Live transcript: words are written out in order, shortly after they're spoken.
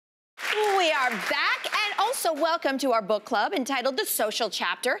are back, and also welcome to our book club entitled The Social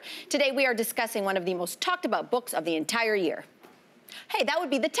Chapter. Today we are discussing one of the most talked about books of the entire year. Hey, that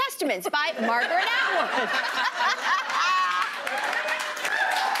would be The Testaments by Margaret Atwood.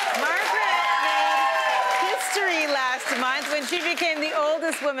 Last month when she became the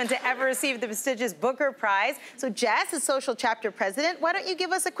oldest woman to ever receive the prestigious Booker Prize. So Jess, as Social Chapter President, why don't you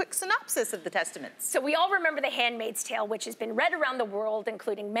give us a quick synopsis of The Testaments? So we all remember The Handmaid's Tale, which has been read around the world,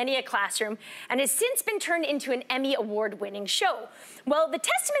 including many a classroom, and has since been turned into an Emmy Award-winning show. Well, The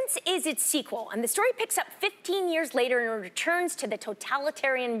Testaments is its sequel, and the story picks up 15 years later and returns to the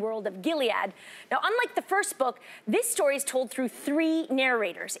totalitarian world of Gilead. Now, unlike the first book, this story is told through three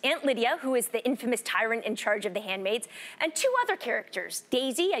narrators: Aunt Lydia, who is the infamous tyrant in charge of the handmaids, and two other characters: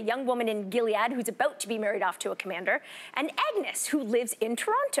 Daisy, a young woman in Gilead who's about to be married off to a commander, and Agnes, who lives in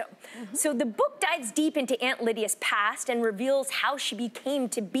Toronto. So the book dives deep into Aunt Lydia's past and reveals how she became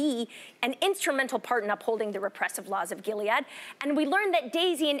to be an instrumental part in upholding the repressive laws of Gilead. And we learn that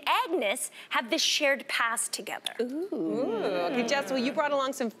Daisy and Agnes have this shared past together. Ooh. Okay, Jess, well, you brought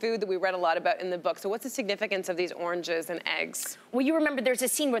along some food that we read a lot about in the book. So what's the significance of these oranges and eggs? Well, you remember there's a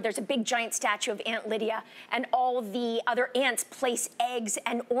scene where there's a big giant statue of Aunt Lydia, and all the other aunts place eggs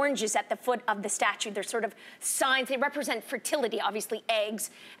and oranges at the foot of the statue. They're sort of signs. They represent fertility, obviously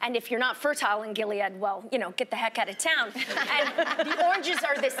eggs. And if you're not fertile in Gilead, well, you know, get the heck out of town. And the oranges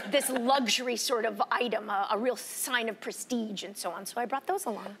are this luxury sort of item, a real sign of prestige and so on. So I brought those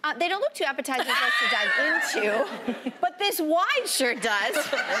along. They don't look too appetizing for us to dive into, but this wine sure does.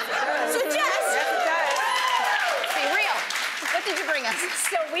 So Jess, be real. What did you bring us?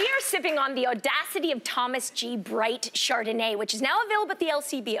 So we are sipping on the Audacity of Thomas G. Bright Chardonnay, which is now available at the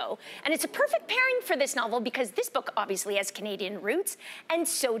LCBO. And it's a perfect pairing for this novel because this book obviously has Canadian roots, and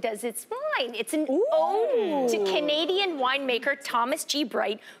so does its wine. It's an ode to Canadian winemaker Thomas G.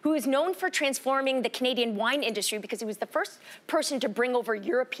 Bright, who is known for transforming the Canadian wine industry because he was the first person to bring over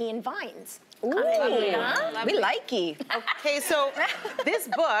European vines. Ooh, we likey. Okay, so this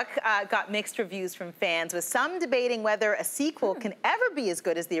book got mixed reviews from fans, with some debating whether a sequel can ever be as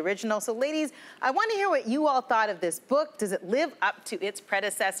good as the original. So ladies, I want to hear what you all thought of this book. Does it live up to its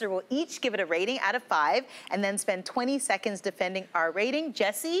predecessor? We'll each give it a rating out of 5 and then spend 20 seconds defending our rating.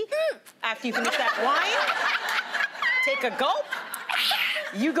 Jessie, after you finish that wine, take a gulp.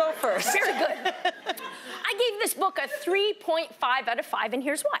 You go first. Very good. I gave this book a 3.5 out of 5, and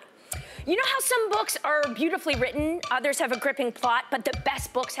here's why. You know how some books are beautifully written, others have a gripping plot, but the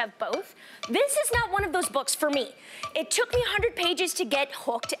best books have both? This is not one of those books for me. It took me 100 pages to get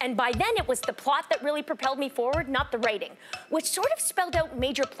hooked, and by then it was the plot that really propelled me forward, not the writing, which sort of spelled out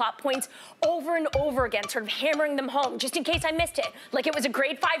major plot points over and over again, sort of hammering them home, just in case I missed it, like it was a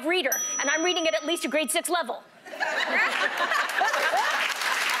grade 5 reader, and I'm reading it at least a grade 6 level.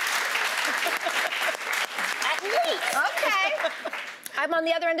 At least. Okay. I'm on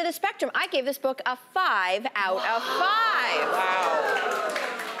the other end of the spectrum. I gave this book a 5 out of 5. Wow.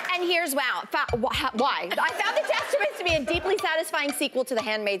 And here's why. I found The Testaments to be a deeply satisfying sequel to The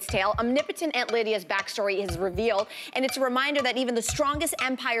Handmaid's Tale. Omnipotent Aunt Lydia's backstory is revealed, and it's a reminder that even the strongest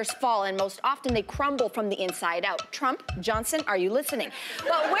empires fall, and most often they crumble from the inside out. Trump, Johnson, are you listening?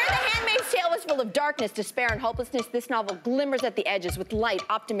 But where The Handmaid's Tale was full of darkness, despair, and hopelessness, this novel glimmers at the edges with light,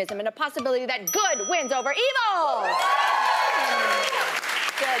 optimism, and a possibility that good wins over evil.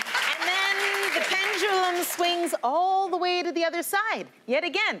 Good. And then the pendulum swings all the way to the other side. Yet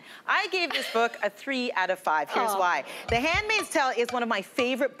again, I gave this book a 3 out of 5. Here's why. The Handmaid's Tale is one of my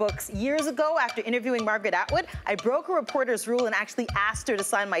favorite books. Years ago, after interviewing Margaret Atwood, I broke a reporter's rule and actually asked her to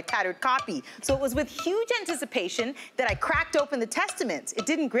sign my tattered copy. So it was with huge anticipation that I cracked open The Testaments. It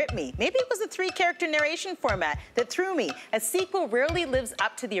didn't grip me. Maybe it was the 3-character narration format that threw me. A sequel rarely lives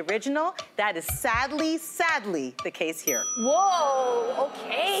up to the original. That is sadly the case here. Whoa,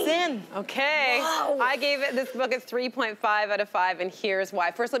 okay. Sin. Okay. Whoa. I gave this book a 3.5 out of 5, and here's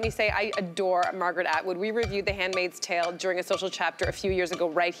why. First, let me say I adore Margaret Atwood. We reviewed The Handmaid's Tale during a social chapter a few years ago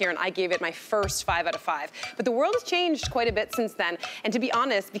right here, and I gave it my first 5 out of 5. But the world has changed quite a bit since then, and to be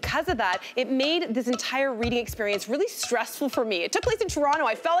honest, because of that, it made this entire reading experience really stressful for me. It took place in Toronto.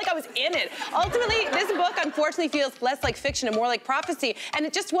 I felt like I was in it. Ultimately, this book unfortunately feels less like fiction and more like prophecy, and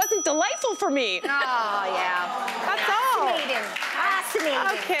it just wasn't delightful for me. Oh, yeah. That's all. Fascinating.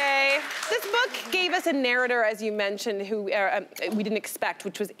 Fascinating. Okay. This book gave us a narrator, as you mentioned, who we didn't expect,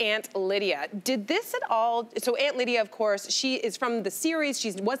 which was Aunt Lydia. Did this at all, so Aunt Lydia, of course, she is from the series,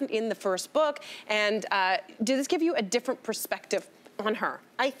 she wasn't in the first book, and did this give you a different perspective on her?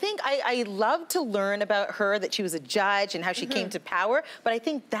 I think I love to learn about her, that she was a judge and how she came to power, but I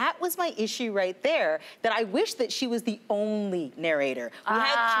think that was my issue right there, that I wish that she was the only narrator. We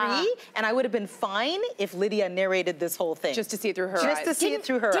had 3, and I would have been fine if Lydia narrated this whole thing. Just to see it through her eyes. Just to see it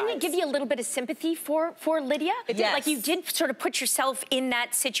through her eyes. Didn't it give you a little bit of sympathy for Lydia? It did. Like, you did sort of put yourself in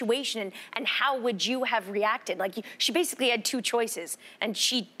that situation, and how would you have reacted? Like, she basically had 2 choices, and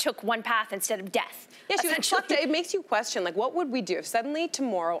she took one path instead of death. Yeah, she was plucked. It makes you question, like, what would we do if suddenly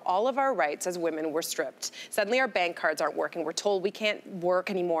tomorrow all of our rights as women were stripped? Suddenly our bank cards aren't working. We're told we can't work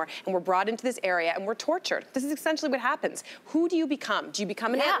anymore, and we're brought into this area, and we're tortured. This is essentially what happens. Who do you become? Do you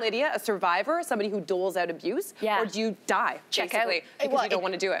become an Aunt Lydia, a survivor, somebody who doles out abuse? Or do you die, basically, because you don't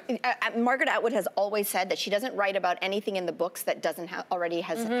want to do it? Margaret Atwood has always said that she doesn't write about anything in the books that hasn't already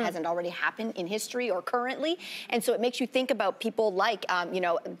happened in history or currently, and so it makes you think about people like, you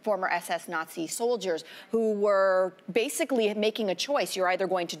know, former SS Nazi soldiers who were basically making a choice. You're either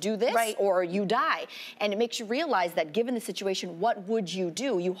going to do this or you die. And it makes you realize that given the situation, what would you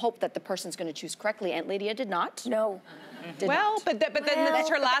do? You hope that the person's going to choose correctly. Aunt Lydia did not. No. But then that's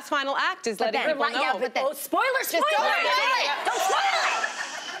her last final act, is letting people know. Yeah, but then, spoiler! Don't spoil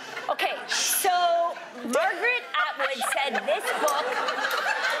it! Okay, so Margaret Atwood said this book...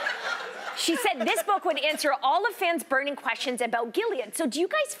 She said this book would answer all of fans' burning questions about Gilead. So do you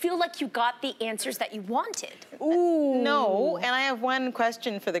guys feel like you got the answers that you wanted? Ooh. No, and I have one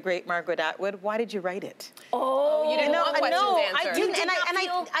question for the great Margaret Atwood. Why did you write it? Oh, you didn't want questions answered. I didn't, and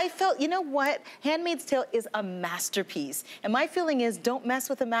I felt, you know what? Handmaid's Tale is a masterpiece. And my feeling is, don't mess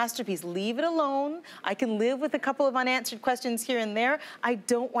with a masterpiece. Leave it alone. I can live with a couple of unanswered questions here and there. I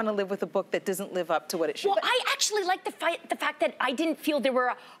don't want to live with a book that doesn't live up to what it should. Well, I actually like the fact that I didn't feel there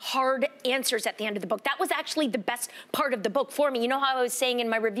were hard answers at the end of the book. That was actually the best part of the book for me. You know how I was saying in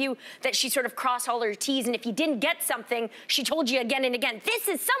my review that she sort of crossed all her T's, and if you didn't get something, she told you again and again, this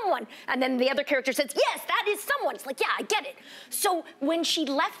is someone. And then the other character says, yes, that is someone. It's like, yeah, I get it. So when she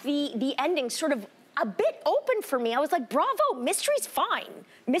left the ending sort of a bit open for me, I was like, bravo, mystery's fine.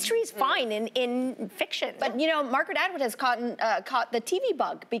 Mystery's fine in fiction. But, you know, Margaret Atwood has caught the TV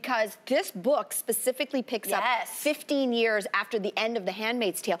bug, because this book specifically picks up 15 years after the end of The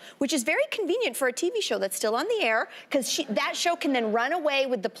Handmaid's Tale, which is very convenient for a TV show that's still on the air, because that show can then run away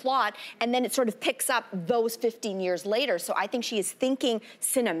with the plot, and then it sort of picks up those 15 years later. So I think she is thinking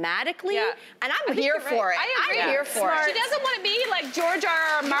cinematically, and I'm here for it. I agree. I'm here for it. She doesn't want to be like George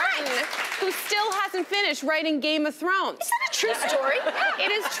R.R. Martin, who still hasn't finished writing Game of Thrones. Is that a true story?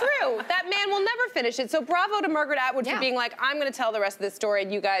 It is true. That man will never finish it. So bravo to Margaret Atwood for being like, I'm going to tell the rest of this story,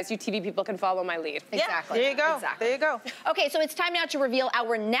 and you guys, you TV people, can follow my lead. Exactly. There you go. Exactly. There you go. Okay, so it's time now to reveal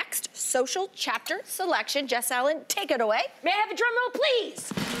our next social chapter selection. Jess Allen, take it away. May I have a drum roll,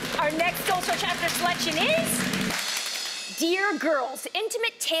 please? Our next social chapter selection is Dear Girls,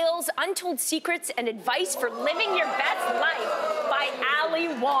 Intimate Tales, Untold Secrets, and Advice for Living Your Best Life by Ali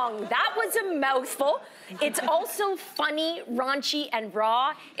Wong. That was a mouthful. It's also funny, raunchy, and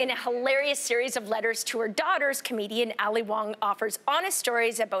raw. In a hilarious series of letters to her daughters, comedian Ali Wong offers honest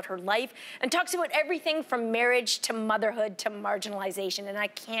stories about her life and talks about everything from marriage to motherhood to marginalization. And I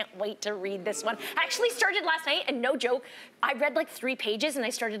can't wait to read this one. I actually started last night, and no joke, I read like 3 pages and I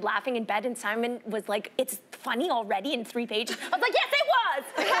started laughing in bed, and Simon was like, it's funny already in 3 pages. I was like, yes, it was!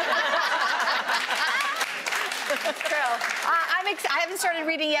 True. I haven't started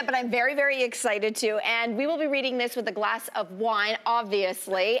reading yet, but I'm very, very excited to. And we will be reading this with a glass of wine,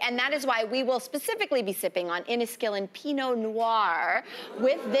 obviously. And that is why we will specifically be sipping on Inniskillen Pinot Noir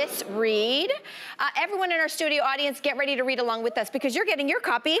with this read. Everyone in our studio audience, get ready to read along with us, because you're getting your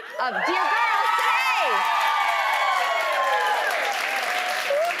copy of Dear Girls today.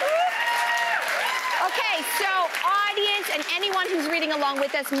 Okay, so audience and anyone who's reading along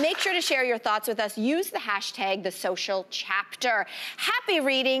with us, make sure to share your thoughts with us. Use the hashtag #TheSocialChapter. Happy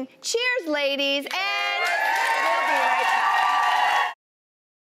reading. Cheers, ladies. And